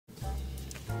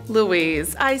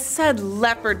Louise, I said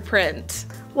leopard print.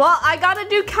 Well, I gotta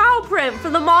do cow print for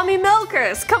the mommy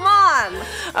milkers. Come on.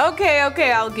 Okay,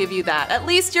 I'll give you that. At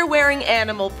least you're wearing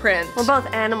animal print. We're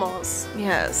both animals.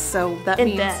 Yes, so that In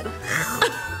means... bed.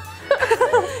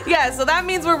 Yeah, so that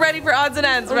means we're ready for odds and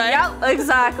ends, right? Yep,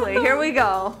 exactly. Here we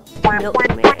go. Milk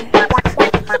me.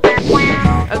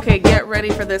 Okay, get ready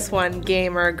for this one,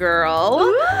 gamer girl.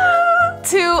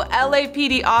 Two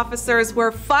LAPD officers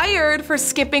were fired for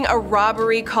skipping a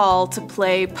robbery call to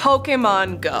play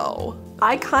Pokemon Go.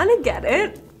 I kind of get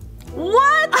it.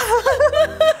 What?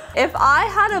 If I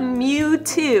had a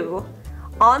Mewtwo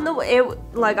on the way,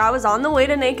 like I was on the way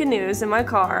to Naked News in my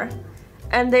car,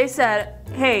 and they said,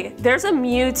 hey, there's a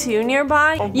Mewtwo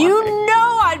nearby, you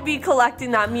know I'd be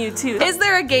collecting that Mewtwo. Is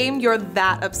there a game you're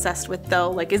that obsessed with though?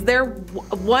 Like, is there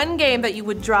one game that you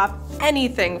would drop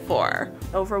anything for?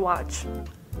 Overwatch.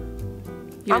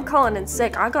 I'm calling in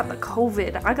sick. I got the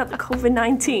COVID. I got the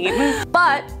COVID-19.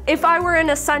 But if I were an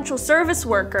essential service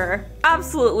worker,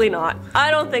 absolutely not.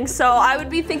 I don't think so. I would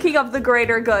be thinking of the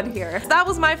greater good here. That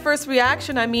was my first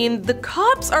reaction. I mean, the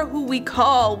cops are who we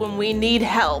call when we need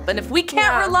help, and if we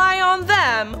can't rely on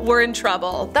them, we're in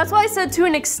trouble. That's why I said to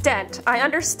an extent. I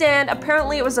understand.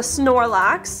 Apparently it was a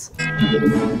Snorlax.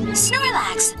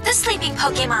 Snorlax, the sleeping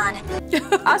Pokemon.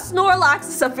 A Snorlax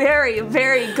is a very,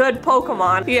 very good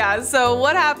Pokemon. Yeah, so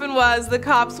what happened was the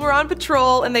cops were on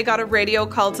patrol and they got a radio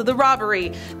call to the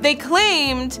robbery. They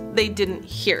claimed they didn't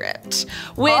hear it,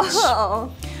 which,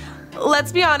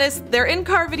 let's be honest, their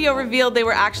in-car video revealed they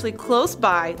were actually close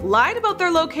by, lied about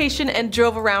their location, and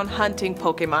drove around hunting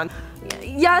Pokemon.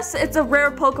 Yes, it's a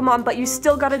rare Pokemon, but you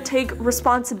still gotta take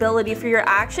responsibility for your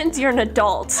actions. You're an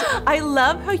adult. I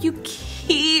love how you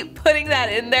keep putting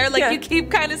that in there, like you keep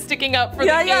kind of sticking up for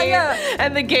the game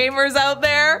and the gamers out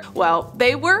there. Well,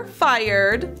 they were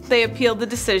fired. They appealed the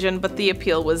decision, but the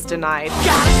appeal was denied.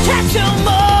 Gotta catch 'em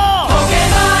all!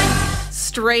 Pokemon!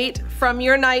 Straight from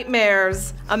your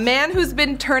nightmares, a man who's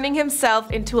been turning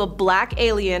himself into a black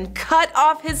alien cut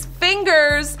off his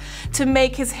fingers to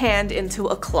make his hand into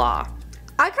a claw.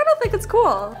 I kind of think it's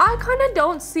cool. I kind of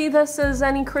don't see this as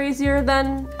any crazier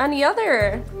than any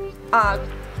other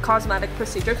cosmetic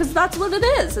procedure, because that's what it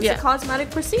is. It's a cosmetic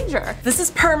procedure. This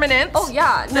is permanent. Oh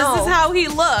yeah, no. This is how he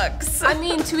looks. I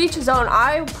mean, to each his own.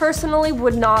 I personally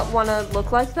would not want to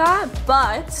look like that,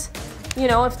 but you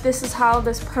know, if this is how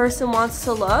this person wants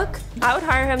to look, I would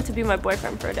hire him to be my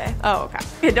boyfriend for a day. Oh, okay.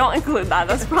 Yeah, don't include that.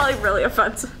 That's probably really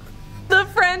offensive. The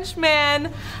French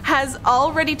man has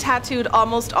already tattooed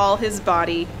almost all his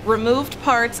body, removed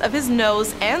parts of his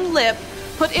nose and lip,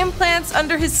 put implants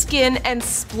under his skin, and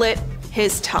split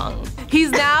his tongue.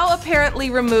 He's now apparently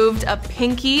removed a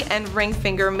pinky and ring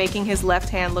finger, making his left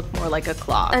hand look more like a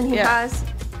claw. And he has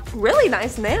really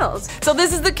nice nails. So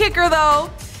this is the kicker though.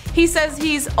 He says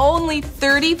he's only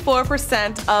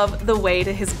 34% of the way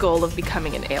to his goal of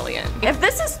becoming an alien. If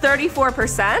this is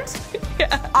 34%,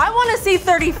 I want to see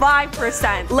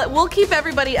 35%. We'll keep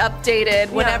everybody updated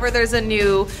whenever there's a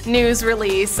new news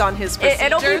release on his procedures.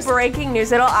 It'll be breaking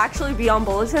news. It'll actually be on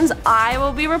bulletins. I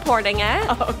will be reporting it.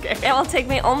 Oh, okay. It will take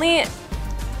me only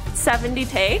 70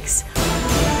 takes.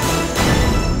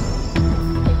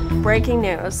 Breaking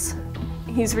news.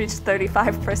 He's reached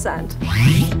 35%.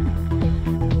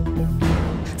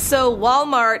 So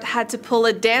Walmart had to pull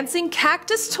a dancing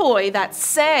cactus toy that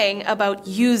sang about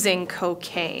using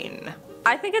cocaine.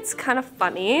 I think it's kind of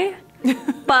funny,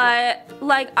 but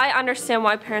like I understand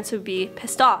why parents would be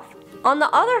pissed off. On the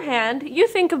other hand, you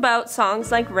think about songs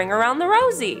like Ring Around the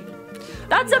Rosie.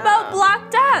 That's about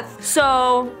Black Death.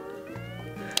 So,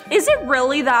 is it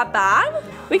really that bad?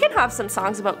 We can have some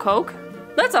songs about coke.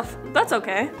 That's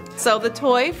okay. So the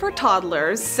toy for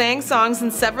toddlers sang songs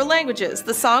in several languages.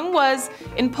 The song was,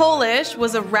 in Polish,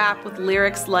 was a rap with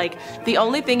lyrics like, "The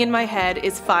only thing in my head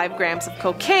is 5 grams of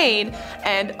cocaine,"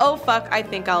 and "Oh fuck, I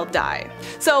think I'll die."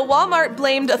 So Walmart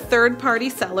blamed a third-party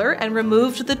seller and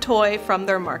removed the toy from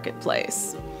their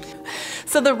marketplace.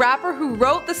 So the rapper who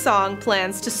wrote the song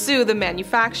plans to sue the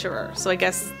manufacturer. So I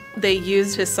guess they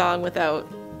used his song without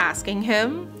asking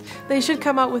him. They should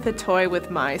come out with a toy with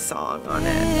my song on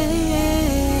it.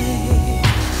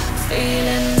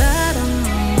 Feeling that I'm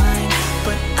mine,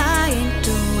 but I ain't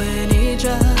doing any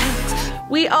drugs.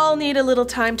 We all need a little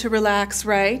time to relax,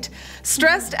 right?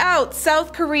 Stressed out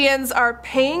South Koreans are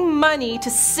paying money to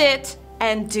sit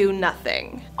and do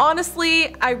nothing.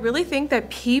 Honestly, I really think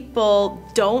that people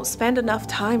don't spend enough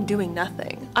time doing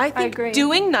nothing. I think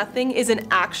doing nothing is an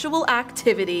actual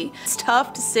activity. It's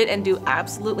tough to sit and do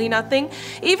absolutely nothing.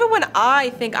 Even when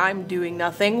I think I'm doing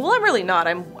nothing, well, I'm really not.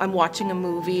 I'm watching a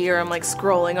movie or I'm like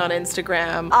scrolling on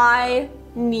Instagram. I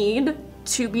need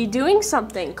to be doing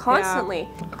something constantly.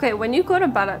 Yeah. Okay, when you go to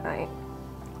bed at night,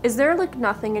 is there like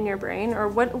nothing in your brain, or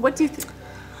what do you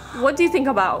think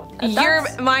about? Your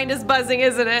mind is buzzing,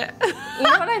 isn't it? You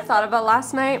know what I thought about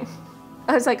last night?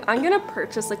 I was like, I'm gonna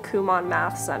purchase a Kumon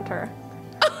Math Center.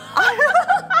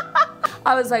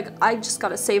 I was like, I just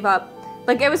gotta save up.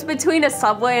 Like, it was between a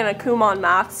Subway and a Kumon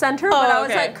Math Center, but I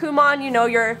was like, Kumon, you know,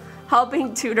 you're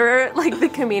helping tutor like the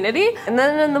community. And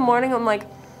then in the morning, I'm like,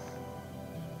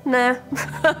 nah.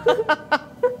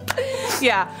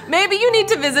 Yeah, maybe you need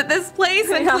to visit this place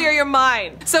and clear your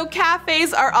mind. So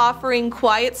cafes are offering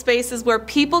quiet spaces where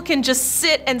people can just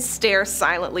sit and stare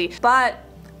silently. But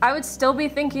I would still be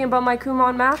thinking about my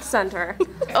Kumon Math Center.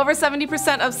 Over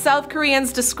 70% of South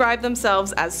Koreans describe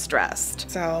themselves as stressed.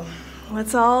 So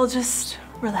let's all just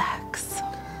relax.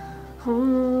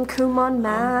 Kumon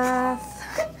Math.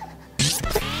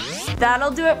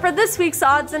 That'll do it for this week's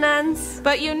Odds and Ends.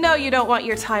 But you know you don't want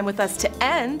your time with us to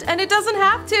end, and it doesn't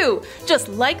have to. Just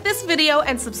like this video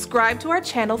and subscribe to our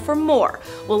channel for more.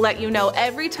 We'll let you know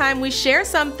every time we share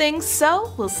something,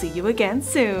 so we'll see you again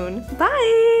soon.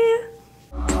 Bye!